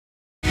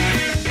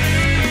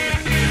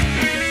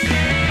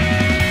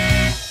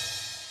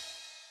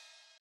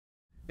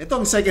Ito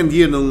ang second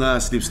year nung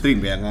Slipstream,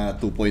 kaya nga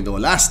 2.0.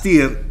 Last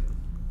year,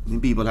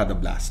 people had a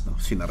blast. No?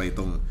 Sinara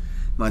itong,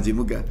 imagine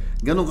mo,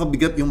 ganun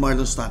kabigat yung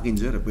Marlon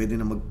Stockinger. Pwede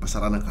na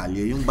magpasara ng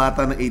kalye. Yung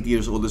bata na 8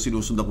 years old na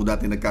sinusundan ko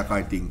dati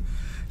nagka-karting,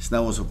 is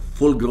now was a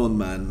full-grown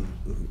man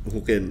who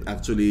can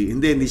actually,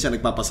 hindi siya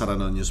nagpapasara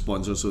nun yung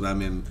sponsors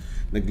namin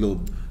na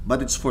Globe.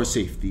 But it's for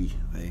safety.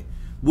 Okay?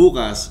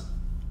 Bukas,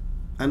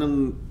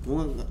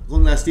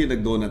 kung last year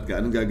nag-donut ka,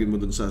 anong gagawin mo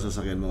dun sa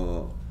sasakyan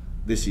mo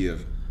this year?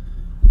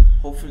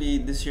 Hopefully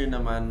this year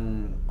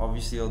naman,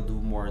 obviously I'll do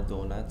more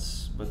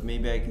donuts, but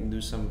maybe I can do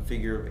some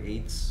figure of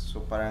eights.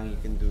 So parang you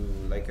can do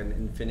like an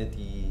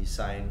infinity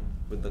sign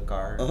with the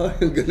car. Oh,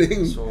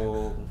 galing.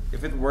 So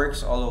if it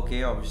works, all okay.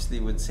 Obviously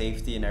with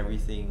safety and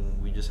everything,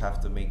 we just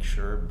have to make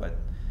sure. But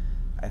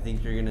I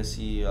think you're gonna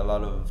see a lot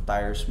of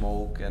tire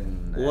smoke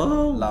and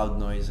loud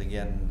noise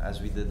again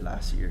as we did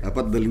last year.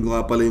 Dapat dalhin ko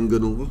nga pala yung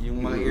ganun ko. Yung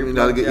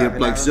mga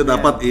earplugs dyan,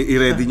 dapat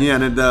i-ready nyo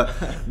yan. And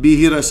be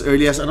here as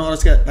early as, anong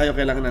oras tayo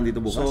kailangan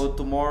nandito bukas? So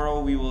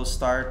tomorrow we will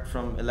start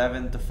from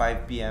 11 to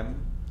 5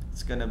 p.m.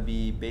 It's gonna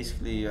be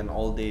basically an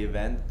all-day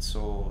event.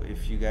 So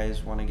if you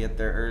guys want to get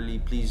there early,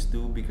 please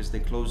do, because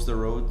they close the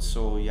roads.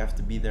 So you have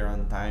to be there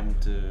on time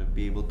to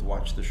be able to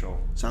watch the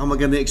show. Saka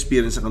maganda yung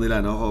experience sa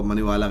kanila, no? O,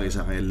 maniwala kayo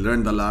sa kaya.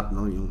 Learned a lot,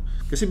 no?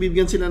 Kasi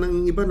bibigyan sila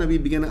ng iba,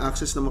 nabibigyan ng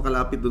access na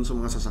makalapit doon sa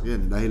mga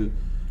sasakyan. Dahil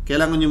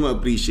kailangan nyo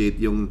ma-appreciate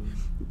yung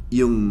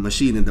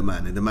machine and the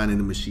man and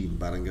the machine.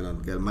 Parang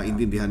gano'n. Kaya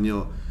maintindihan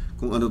nyo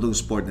kung ano tong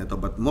sport na ito.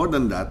 But more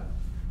than that,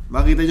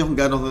 makita nyo kung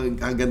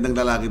gano'ng gandang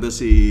lalaki to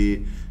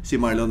si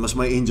Marlon. Mas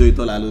may enjoy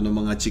to lalo ng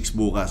mga chicks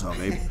bukas,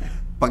 okay?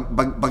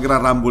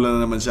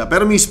 Pagrarambulan na naman siya.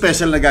 Pero may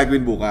special na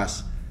gagawin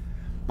bukas.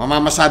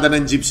 Mamamasada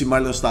ng jeep si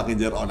Marlon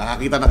Stockinger. O,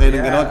 nakakita na kayo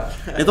ng gano'n.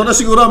 Ito na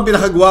siguro ang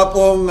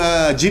pinakagwapong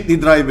jeepney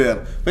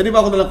driver. Pwede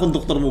ba ako nalang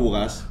konduktor mo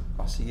bukas?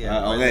 Oh, sige.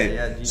 Okay.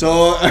 Yeah,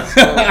 so,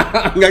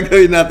 ang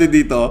gagawin natin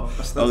dito.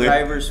 Basta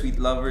driver,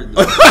 sweet lover.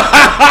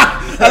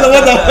 Alam mo,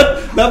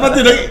 dapat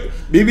yun,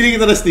 bibili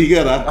kita ng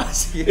sticker, ha?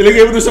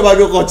 Ilagay mo doon sa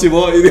bagong kotse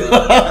mo.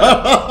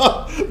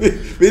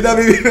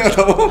 Bibili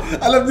ka mo.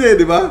 Alam niyo,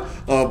 di ba?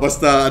 Oh,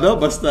 basta.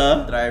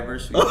 Driver,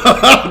 sweet.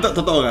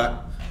 Totoo nga?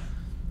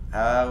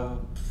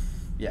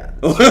 Yeah.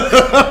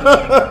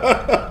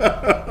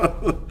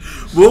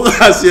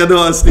 Bukas yan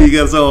ang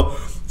sticker. So,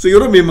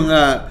 siguro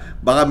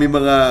baka may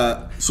mga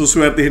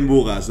suswertihin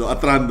bukas. No? At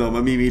random,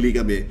 mamimili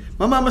kami.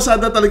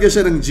 Mamamasada talaga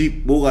siya ng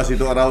jeep bukas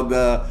ito around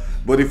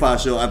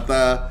Bonifacio. At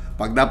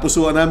pag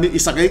napusuan namin,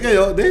 isakay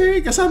kayo,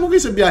 kasama kayo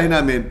sa biyahe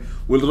namin.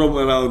 We'll roam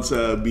around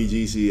sa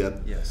BGC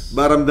at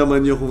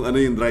maramdaman nyo kung ano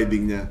yung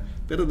driving niya.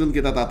 Pero doon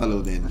kita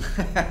tatalo din.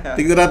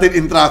 Tingnan natin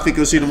in traffic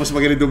kung sino mas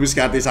magaling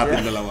dumiskate sa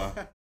ating dalawa.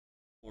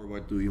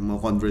 Forward to yung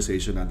mga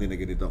conversation natin na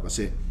ganito.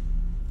 Kasi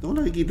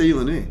doon nakikita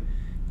yung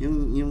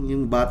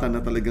yung bata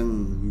na talagang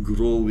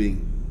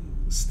growing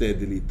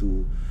steadily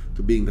to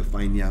being the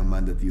fine young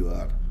man that you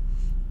are.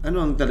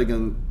 Ano ang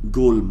talagang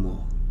goal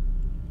mo?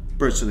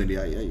 Personally,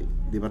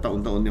 di ba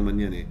taon-taon naman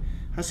yan eh.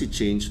 Has it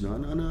changed, no?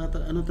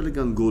 Ano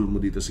talagang goal mo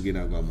dito sa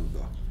ginagawa mo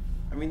to?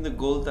 I mean, the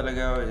goal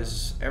talaga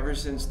is ever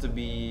since to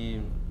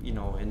be,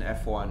 in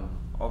F1.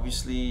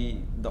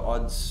 Obviously, the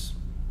odds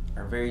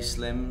are very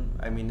slim.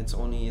 I mean, it's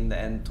only in the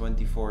end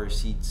 24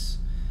 seats,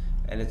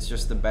 and it's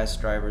just the best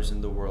drivers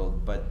in the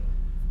world. But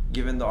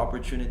given the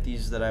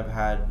opportunities that I've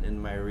had in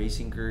my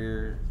racing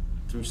career,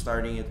 through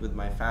starting it with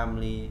my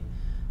family,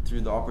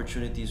 through the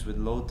opportunities with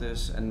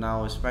Lotus, and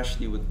now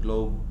especially with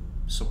Globe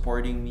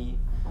supporting me,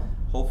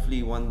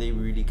 hopefully one day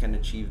we really can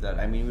achieve that.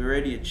 I mean, we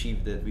already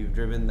achieved it. We've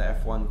driven the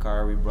F1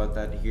 car. We brought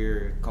that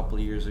here a couple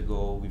of years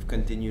ago. We've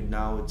continued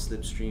now with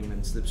Slipstream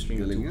and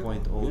Slipstream 2.0.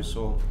 Yeah.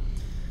 So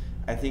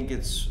I think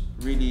it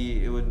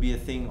would be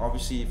a thing,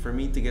 obviously, for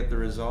me to get the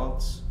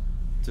results,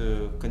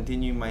 to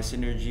continue my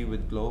synergy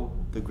with Globe,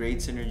 the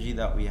great synergy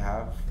that we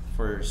have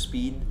for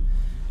speed,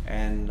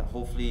 and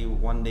hopefully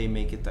one day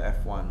make it to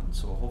F1.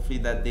 So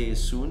hopefully that day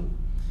is soon.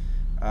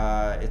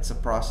 It's a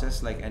process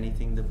like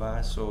anything,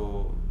 diba?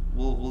 So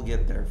we'll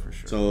get there for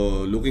sure. So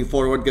looking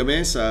forward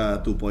kami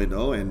sa 2.0,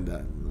 and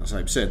as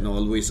I've said,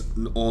 always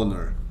an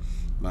honor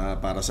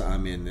para sa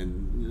amin, and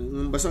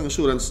basta ang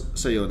assurance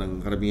sa iyo ng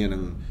karamihan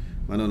ng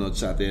manonood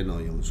sa atin,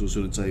 yung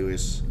susunod sa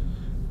US.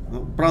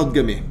 Proud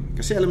kami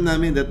kasi alam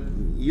namin that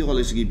you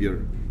always give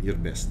your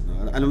best.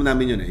 Alam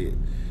namin yun eh.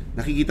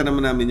 Nakikita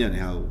naman namin yan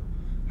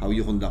how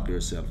you conduct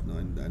yourself,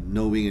 and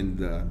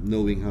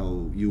knowing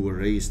how you were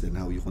raised and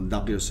how you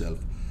conduct yourself.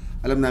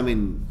 Alam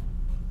namin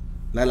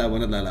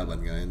lalaban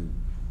ka, and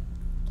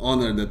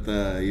honor that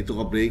you took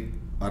a break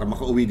para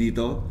makauwi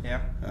dito.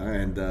 Yep.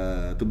 And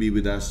to be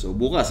with us. So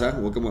bukas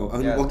huwag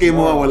kayo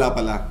mawawala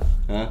pala.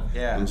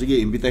 Yeah. Sige,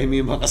 imbitahin mo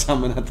yung mga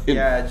kasama natin.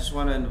 Yeah, I just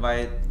want to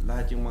invite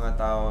lahat yung mga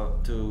tao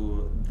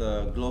to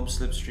the Globe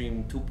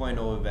Slipstream 2.0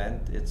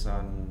 event. It's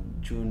on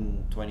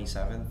June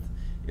 27th.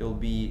 It will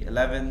be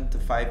 11 to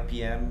 5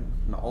 p.m.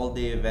 an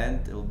all-day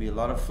event. It will be a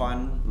lot of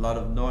fun, a lot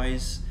of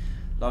noise,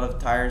 a lot of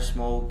tire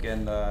smoke,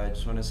 and I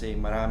just want to say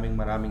maraming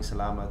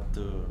salamat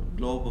to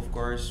Globe, of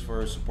course,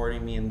 for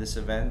supporting me in this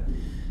event.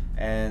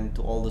 and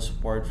to all the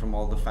support from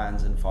all the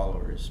fans and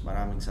followers.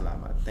 Maraming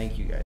salamat. Thank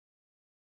you guys.